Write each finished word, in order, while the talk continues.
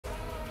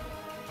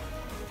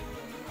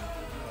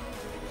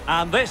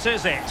And this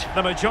is it.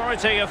 The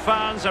majority of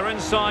fans are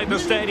inside the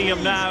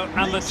stadium now,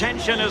 and the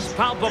tension is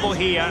palpable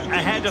here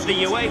ahead of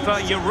the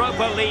UEFA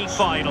Europa League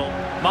final.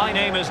 My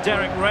name is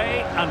Derek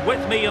Ray, and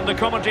with me in the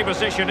commentary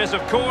position is,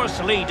 of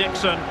course, Lee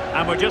Dixon,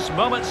 and we're just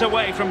moments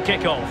away from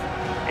kick-off.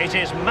 It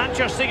is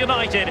Manchester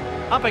United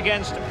up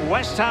against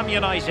West Ham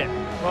United.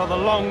 Well, the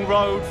long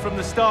road from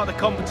the start of the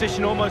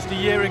competition almost a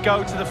year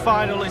ago to the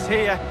final is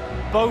here.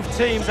 Both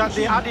teams had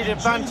the added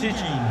advantage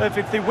of,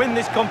 if they win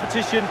this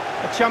competition,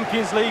 a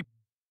Champions League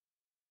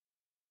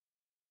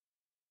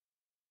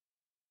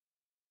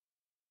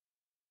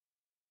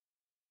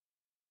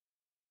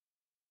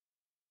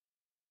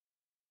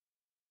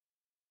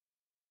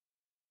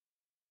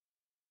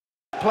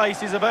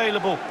place is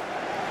available.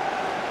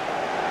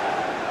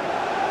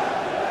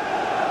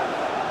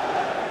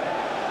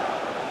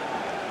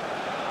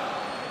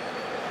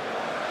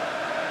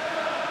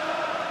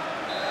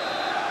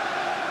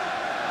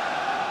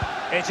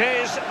 It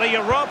is the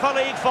Europa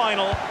League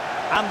final,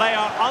 and they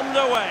are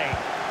underway.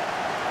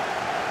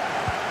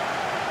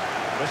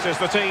 This is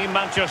the team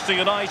Manchester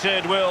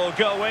United will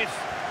go with.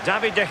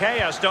 David De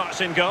Gea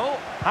starts in goal.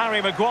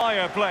 Harry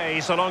Maguire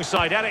plays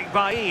alongside Eric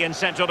Bailly in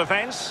central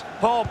defence.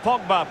 Paul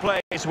Pogba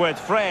plays with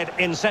Fred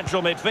in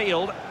central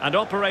midfield. And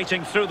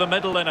operating through the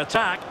middle in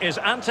attack is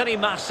Anthony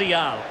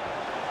Martial.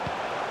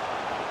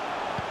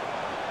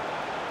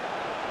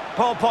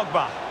 Paul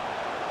Pogba.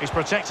 He's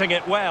protecting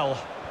it well.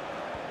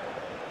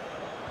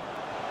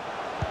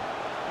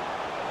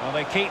 Well,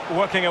 they keep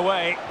working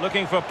away,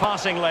 looking for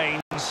passing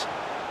lanes.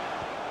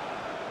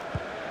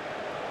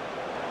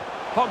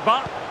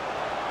 Pogba.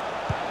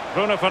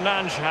 Bruno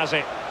Fernandes has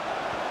it.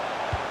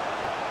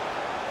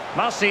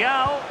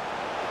 Martial.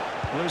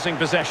 Losing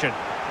possession.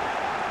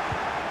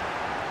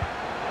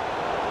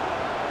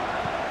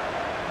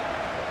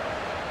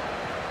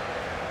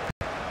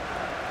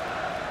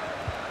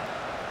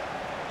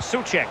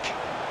 Souček.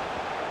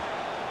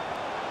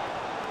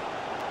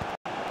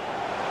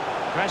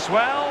 Press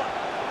well.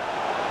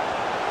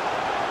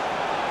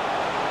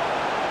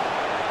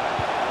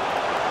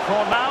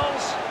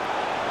 Fornals.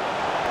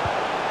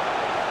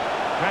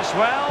 Press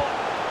well.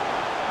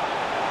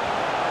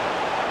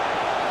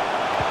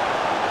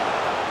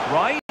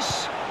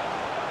 Rice.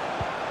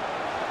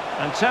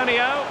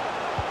 Antonio.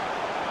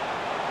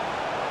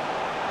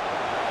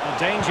 A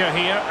danger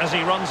here as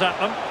he runs at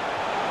them.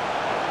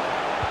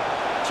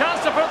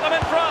 Chance to put them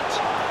in front.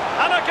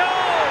 And a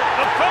goal!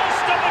 The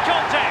first of the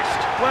contest.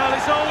 Well,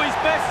 it's always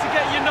best to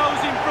get your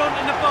nose in front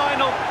in the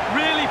final.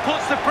 Really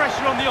puts the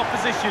pressure on the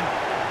opposition.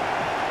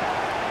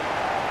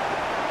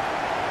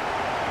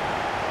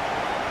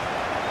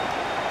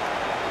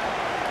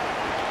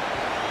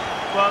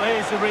 Well,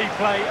 here's the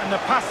replay, and the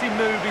passing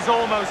move is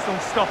almost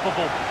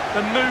unstoppable.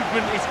 The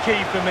movement is key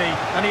for me,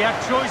 and he had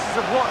choices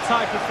of what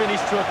type of finish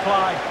to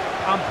apply.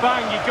 And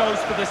bang, he goes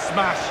for the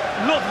smash.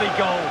 Lovely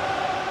goal.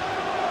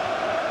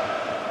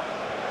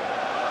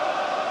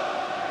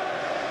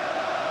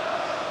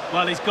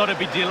 Well, he's got to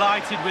be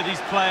delighted with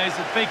his players.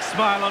 A big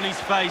smile on his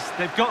face.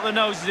 They've got the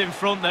noses in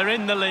front. They're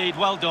in the lead.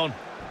 Well done.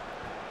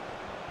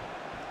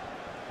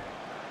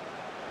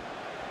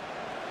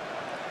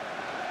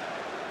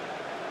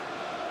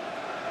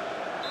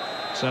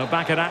 So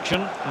back in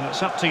action, and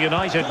it's up to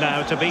United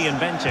now to be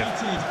inventive.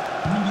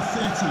 Number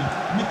 30,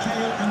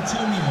 Mikel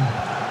Antonio.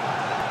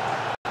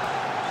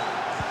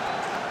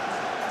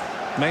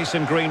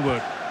 Mason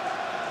Greenwood.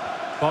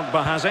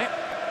 Pogba has it.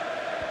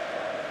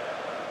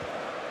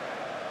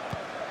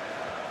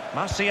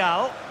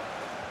 Martial.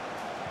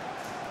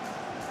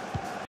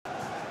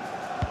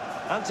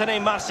 Anthony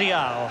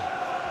Martial.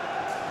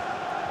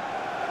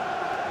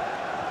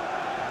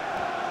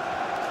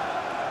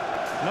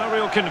 No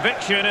real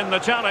conviction in the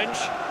challenge.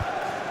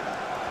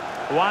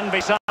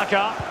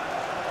 Wan-Bissaka.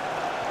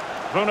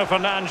 Bruno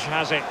Fernandes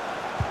has it.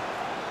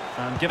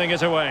 And giving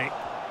it away.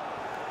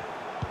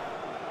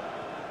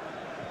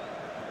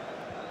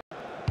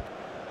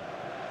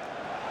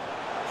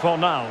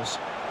 Fornals.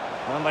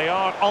 And they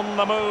are on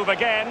the move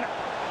again.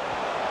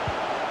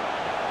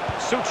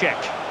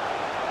 Souček.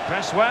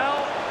 Press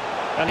well.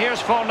 And here's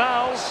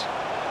Fornals.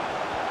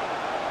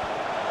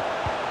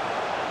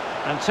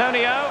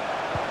 Antonio.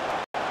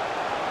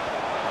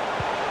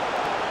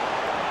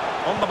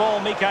 On the ball,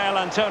 Mikel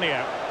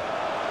Antonio.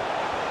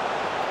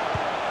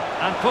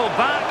 And pulled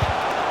back.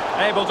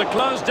 Able to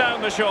close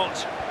down the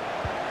shot.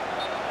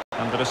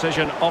 And the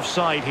decision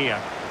offside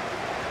here.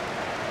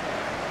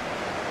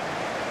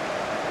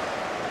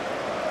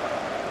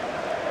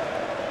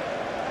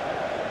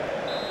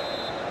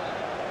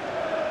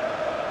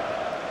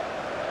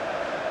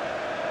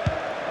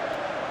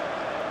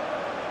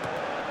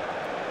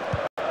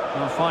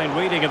 A fine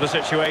reading of the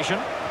situation.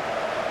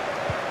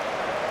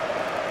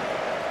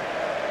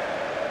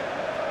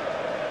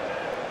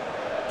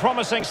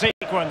 Promising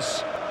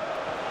sequence.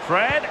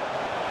 Fred.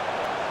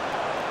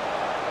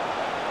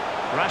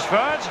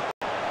 Rashford.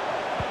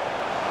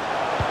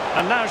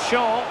 And now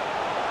Shaw.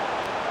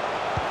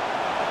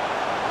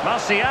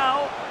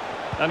 Martial.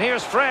 And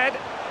here's Fred.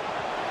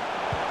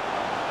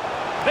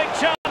 Big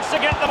chance to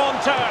get them on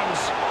terms.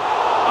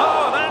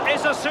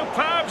 a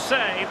superb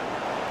save.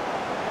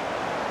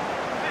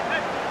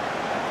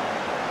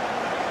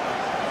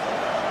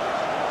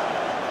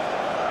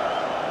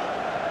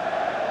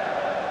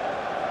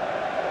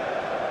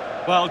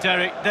 Well,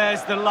 Derek,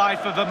 there's the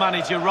life of a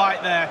manager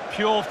right there.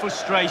 Pure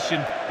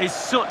frustration. It's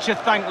such a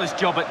thankless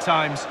job at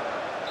times.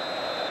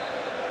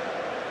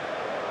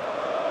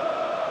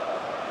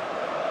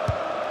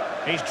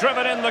 He's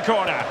driven in the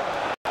corner.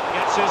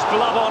 Gets his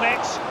glove on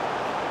it.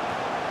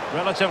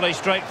 Relatively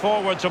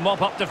straightforward to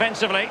mop up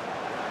defensively.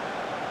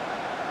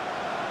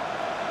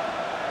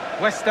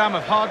 West Ham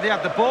have hardly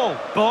had the ball,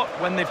 but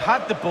when they've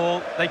had the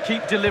ball, they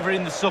keep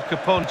delivering the sucker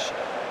punch.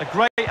 A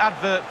great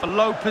advert for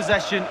low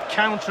possession,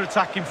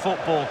 counter-attacking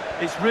football.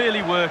 It's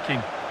really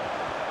working.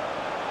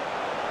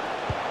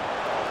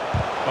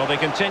 Well, they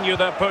continue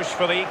their push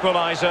for the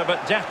equaliser,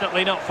 but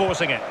definitely not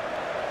forcing it.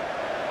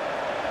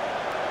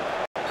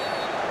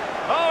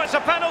 Oh, it's a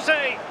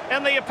penalty,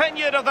 in the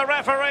opinion of the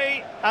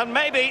referee, and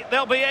maybe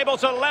they'll be able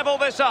to level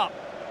this up.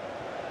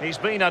 He's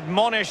been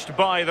admonished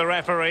by the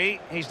referee.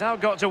 He's now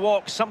got to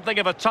walk something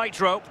of a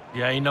tightrope.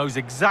 Yeah, he knows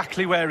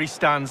exactly where he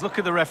stands. Look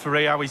at the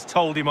referee, how he's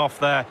told him off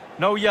there.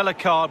 No yellow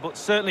card, but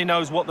certainly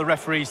knows what the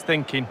referee's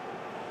thinking.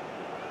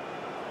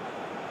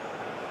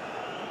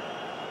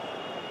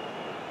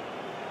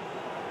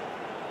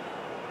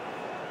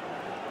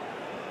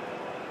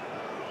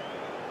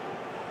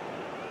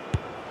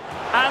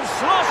 And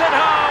slotted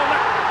home.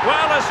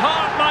 Well, his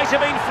heart might have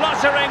been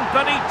fluttering,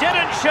 but he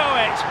didn't show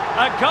it.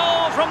 A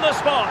goal from the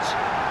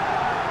spot.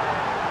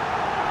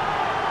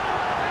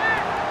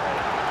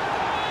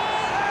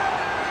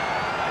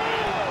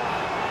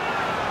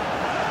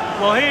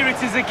 Well, here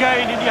it is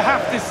again, and you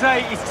have to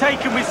say it's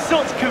taken with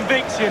such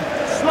conviction.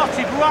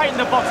 Slotted right in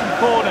the bottom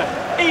corner.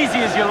 Easy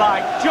as you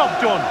like. Job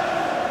done.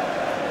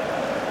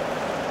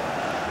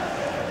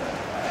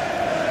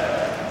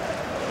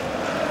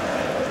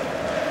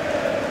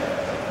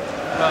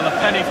 Well, a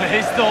penny for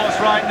his thoughts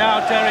right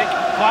now, Derek.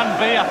 Plan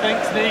B, I think,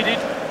 is needed.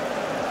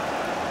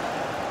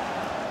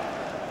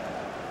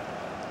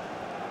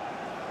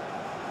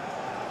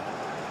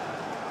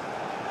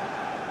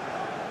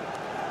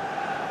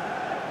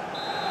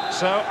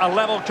 So, a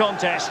level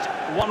contest,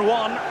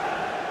 1-1.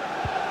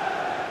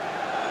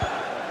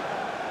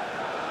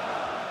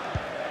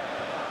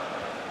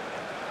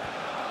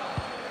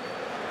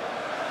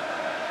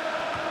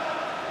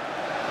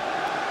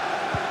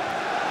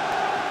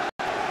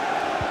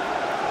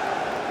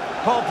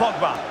 Paul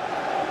Pogba.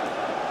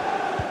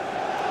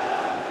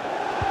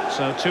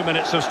 So 2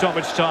 minutes of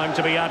stoppage time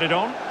to be added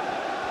on.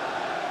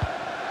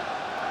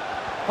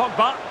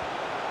 Pogba.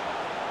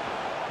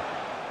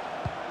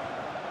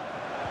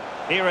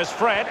 Here is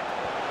Fred.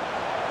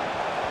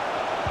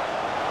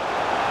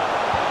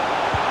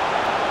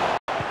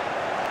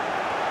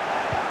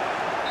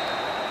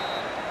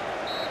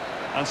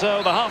 And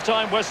so the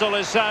half-time whistle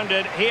is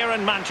sounded here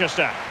in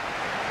Manchester.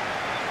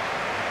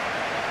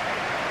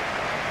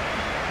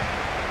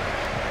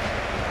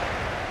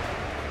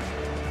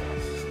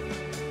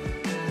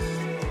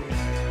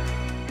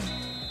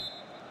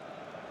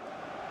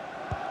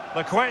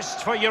 The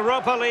quest for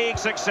Europa League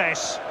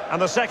success, and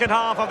the second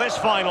half of this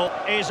final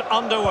is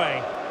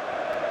underway.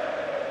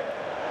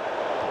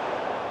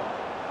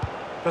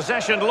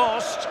 Possession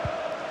lost.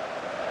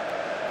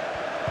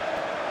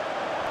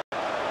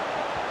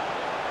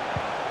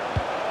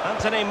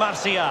 Anthony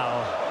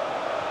Martial.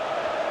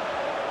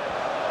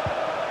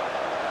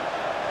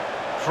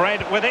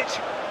 Fred with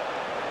it.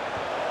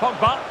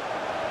 Pogba.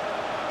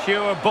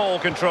 Pure ball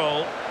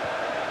control.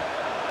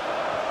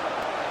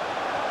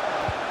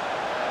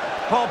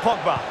 Paul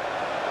Pogba.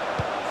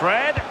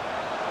 Fred.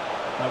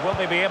 Now, will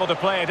they be able to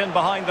play it in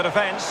behind the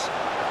defence?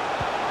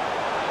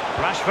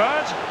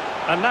 Rashford.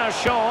 And now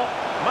Shaw.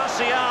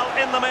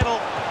 Martial in the middle.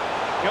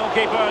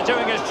 Goalkeeper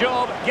doing his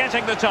job,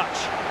 getting the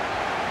touch.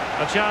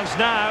 A chance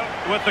now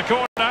with the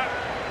corner.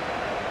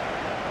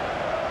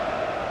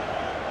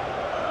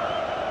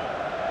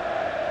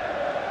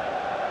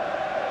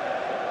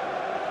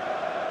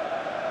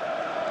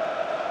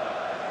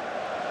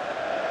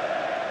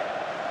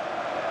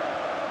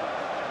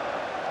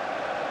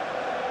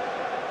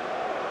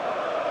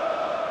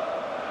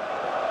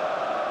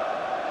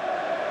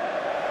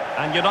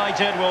 And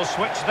United will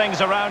switch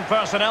things around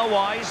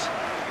personnel-wise.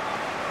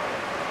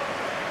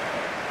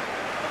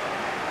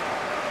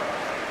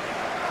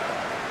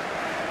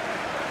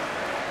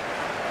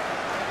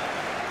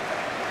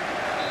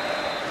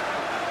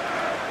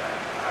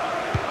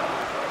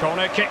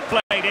 Corner kick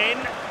played in.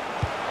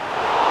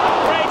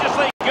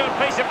 Outrageously good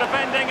piece of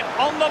defending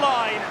on the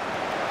line.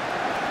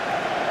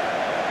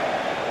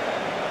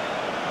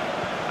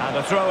 And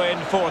a throw-in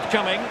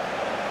forthcoming.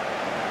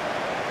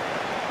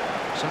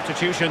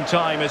 Substitution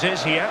time it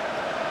is here.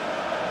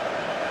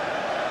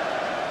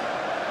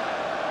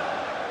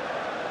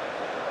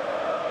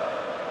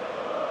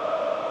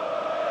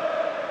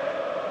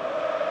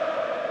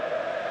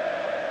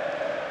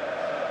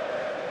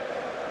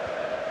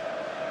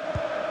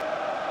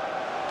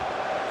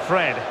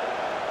 Fred.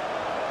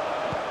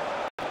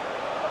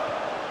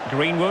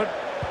 Greenwood.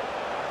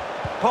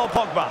 Paul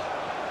Pogba.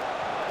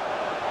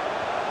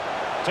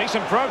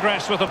 Decent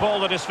progress with the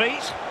ball at his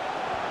feet.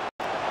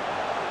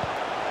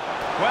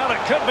 Well,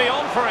 it could be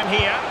on for him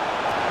here.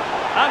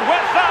 And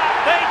with that,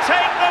 they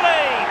take the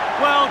lead.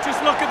 Well, just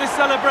look at the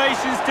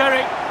celebrations,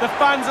 Derek. The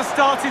fans are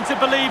starting to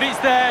believe it's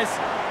theirs.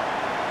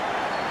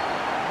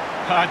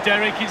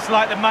 Derek, it's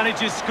like the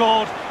manager's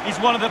scored. He's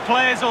one of the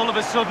players all of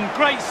a sudden.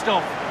 Great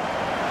stuff.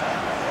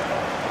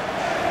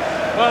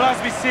 Well,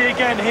 as we see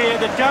again here,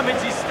 the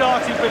damage is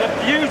starting with a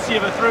beauty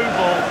of a through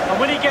ball. And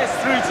when he gets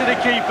through to the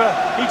keeper,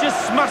 he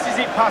just smashes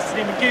it past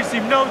him and gives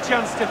him no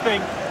chance to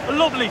think. A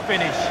lovely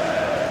finish.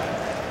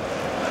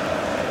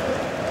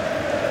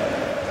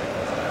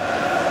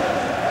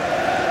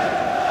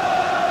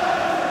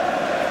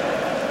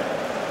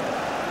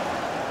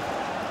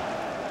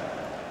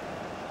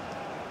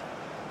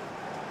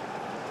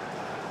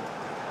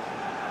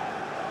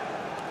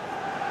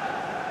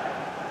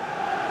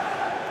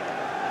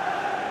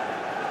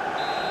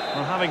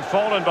 Well, having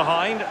fallen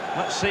behind,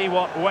 let's see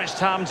what West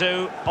Ham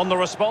do on the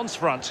response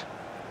front.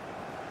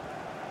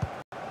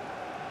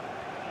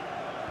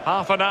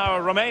 Half an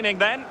hour remaining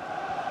then.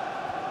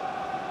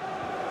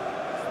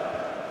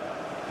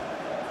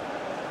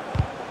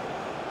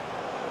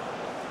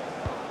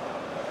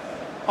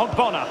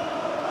 Ogbonna.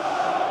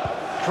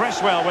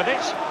 Cresswell with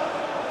it.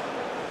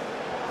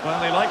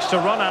 Well, he likes to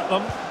run at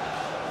them.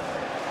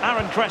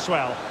 Aaron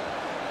Cresswell.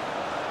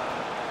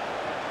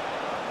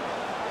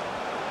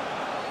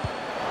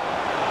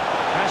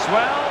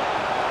 Well,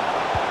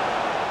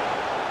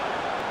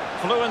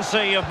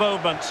 fluency of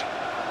movement.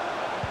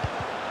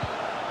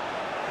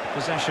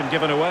 Possession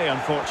given away,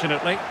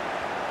 unfortunately.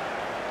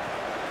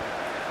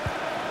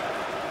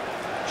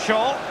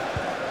 Shaw.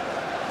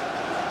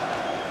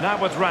 Now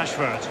with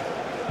Rashford.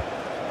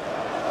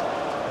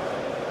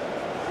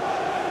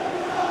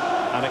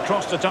 And it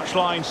crossed the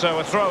touchline, so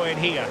a throw in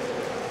here.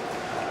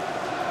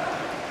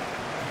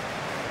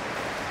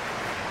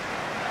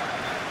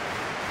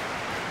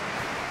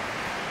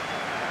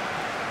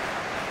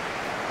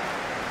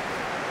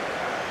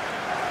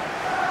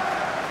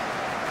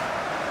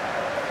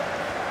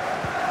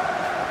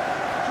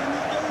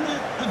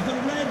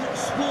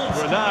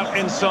 We're now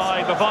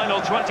inside the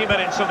final 20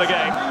 minutes of the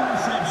game.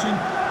 Reception,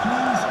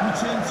 please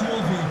return to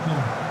your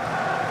vehicle.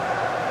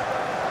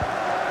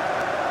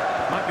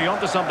 Might be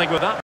onto something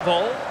with that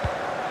ball.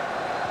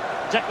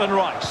 Declan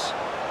Rice.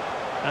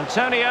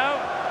 Antonio.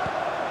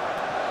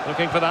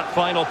 Looking for that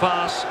final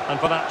pass and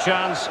for that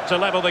chance to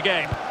level the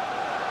game.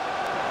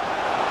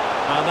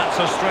 And that's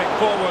a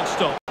straightforward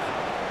stop.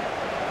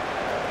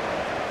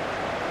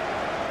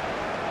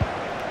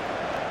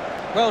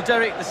 Well,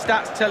 Derek, the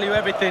stats tell you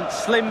everything.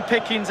 Slim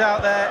pickings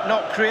out there,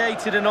 not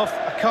created enough.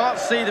 I can't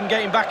see them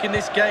getting back in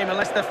this game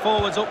unless their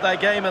forwards up their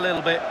game a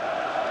little bit.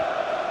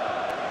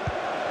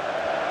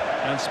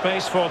 And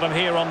space for them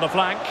here on the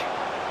flank.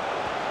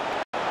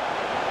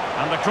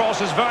 And the cross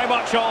is very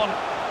much on.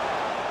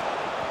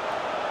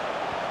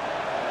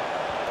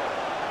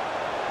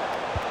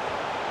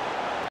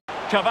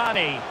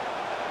 Cavani.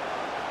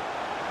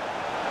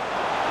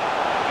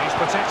 He's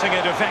protecting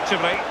it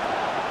effectively.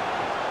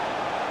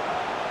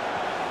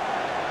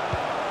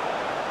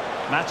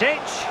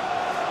 Matic.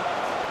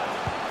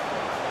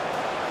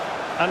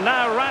 And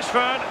now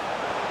Rashford.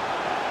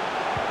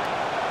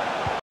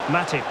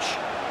 Matic.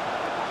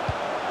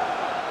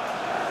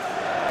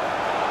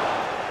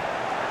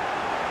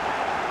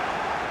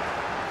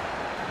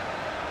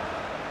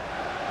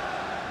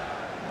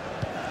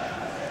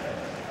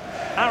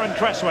 Aaron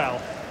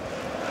Cresswell.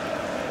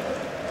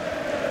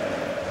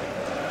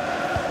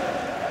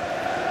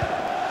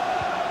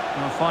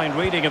 A fine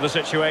reading of the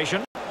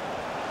situation.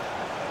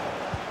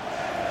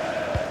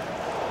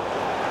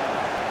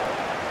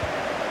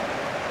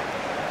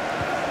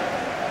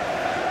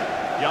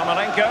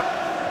 Yarmolenko.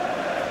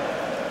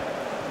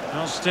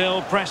 Well,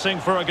 still pressing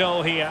for a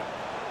goal here.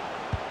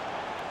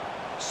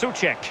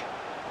 Souček.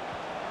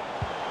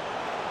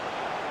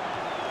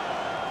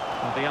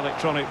 And the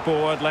electronic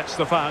board lets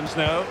the fans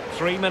know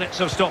 3 minutes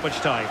of stoppage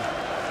time.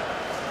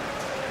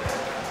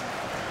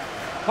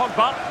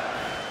 Pogba.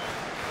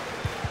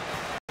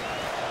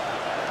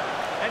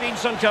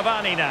 Edinson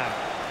Cavani now.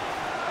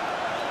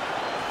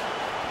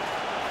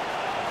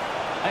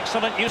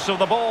 Excellent use of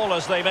the ball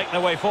as they make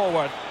their way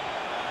forward.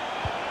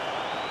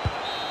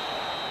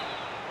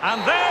 And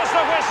there's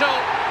the whistle.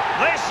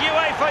 This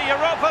UEFA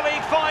Europa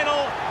League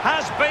final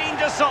has been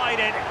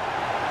decided.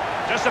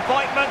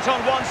 Disappointment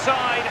on one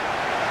side,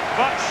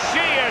 but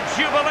sheer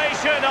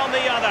jubilation on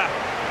the other.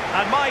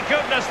 And my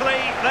goodness,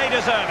 Lee, they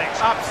deserve it.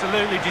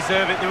 Absolutely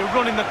deserve it. They were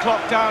running the clock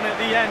down at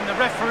the end. The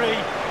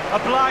referee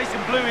obliged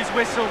and blew his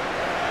whistle.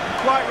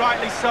 Quite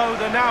rightly so.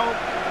 They're now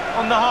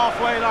on the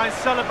halfway line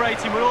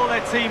celebrating with all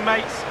their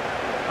teammates.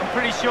 I'm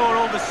pretty sure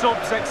all the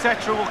subs,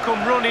 etc. will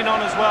come running on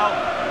as well.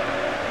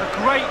 A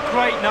great,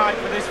 great night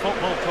for this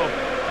football club.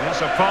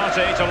 That's a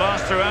party to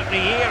last throughout the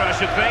year, I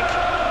should think.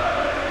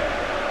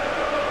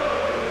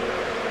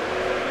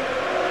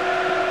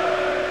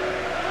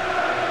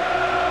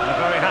 They're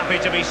very happy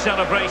to be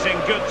celebrating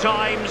good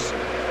times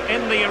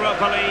in the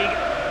Europa League.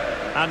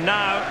 And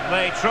now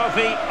the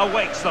trophy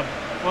awaits them.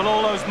 Well,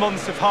 all those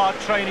months of hard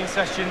training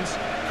sessions,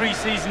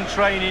 pre-season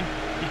training,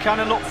 you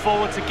kind of look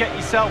forward to get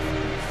yourself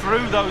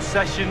through those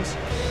sessions,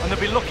 and they'll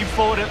be looking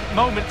forward at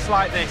moments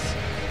like this.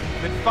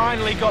 They've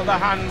finally got their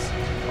hands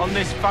on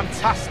this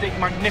fantastic,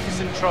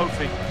 magnificent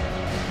trophy.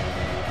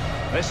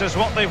 This is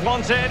what they've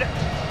wanted.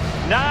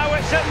 Now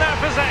it's in their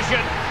possession.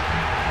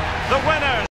 The winners.